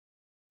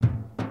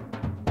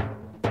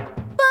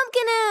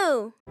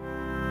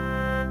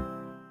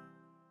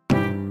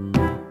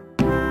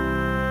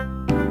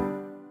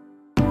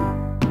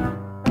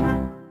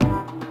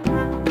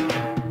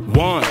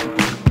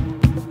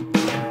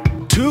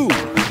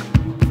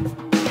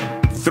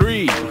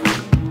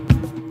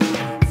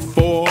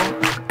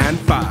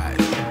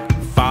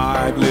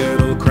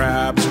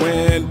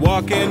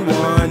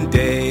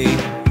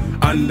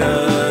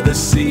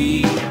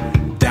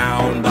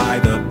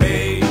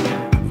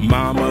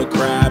Mama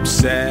crab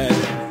said,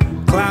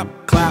 clap,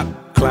 clap,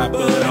 clap,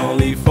 but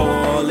only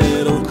 4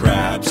 little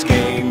crabs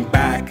came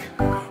back.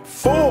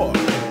 4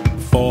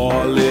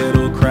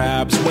 little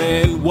crabs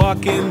went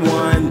walking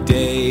one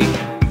day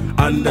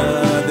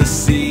under the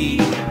sea,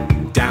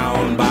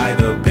 down by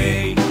the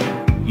bay.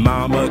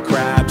 Mama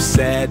crab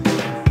said,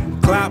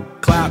 clap,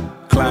 clap,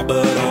 clap,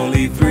 but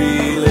only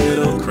 3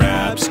 little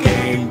crabs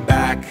came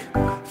back.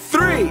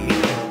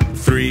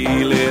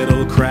 3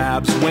 little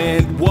crabs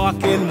went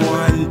walking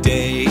one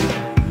day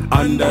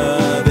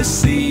under the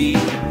sea,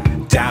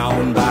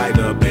 down by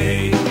the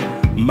bay.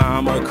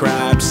 Mama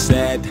crab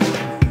said,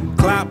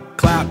 clap,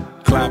 clap,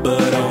 clap,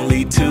 but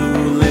only 2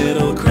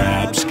 little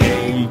crabs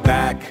came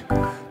back.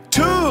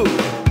 2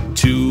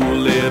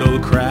 little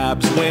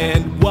crabs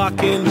went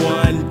walking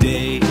one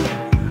day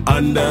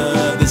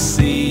under the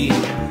sea,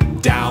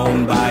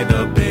 down by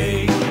the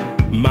bay.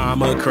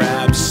 Mama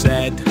crab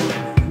said,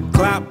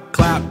 clap,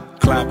 clap,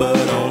 clap,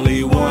 but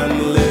only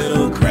 1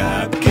 little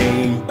crab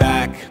came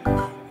back.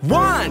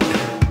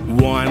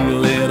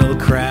 One little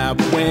crab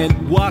went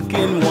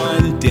walking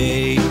one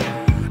day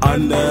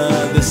under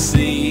the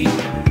sea,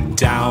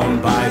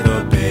 down by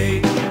the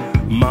bay.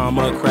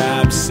 Mama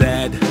crab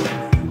said,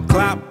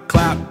 clap,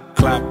 clap,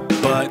 clap,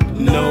 but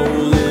no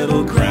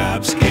little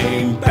crabs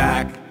came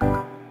back.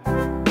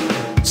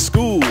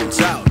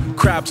 School's out,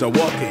 crabs are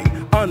walking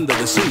under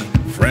the sea.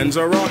 Friends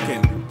are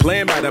rocking,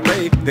 playing by the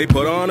bay. They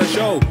put on a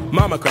show.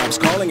 Mama crab's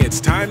calling, it's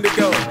time to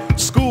go.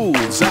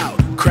 School's out,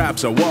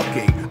 crabs are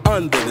walking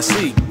under the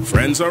sea.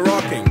 Friends are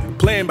rocking,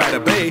 playing by the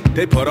bay.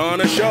 They put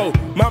on a show.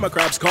 Mama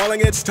crab's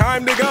calling, it's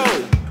time to go.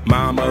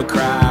 Mama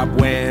crab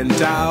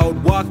went out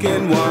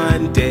walking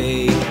one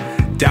day,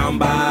 down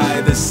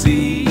by the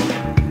sea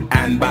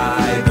and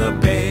by the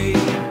bay.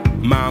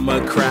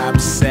 Mama crab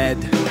said,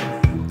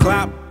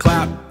 clap,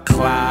 clap,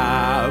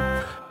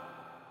 clap,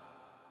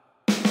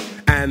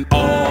 and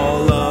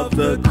all of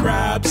the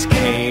crabs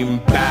came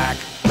back,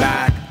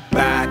 back,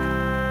 back.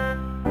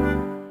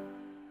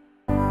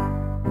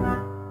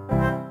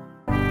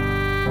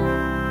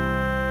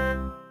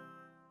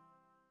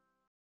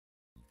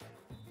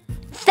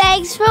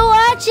 Thanks for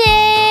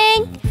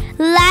watching!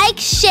 Like,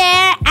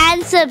 share,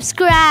 and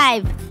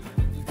subscribe.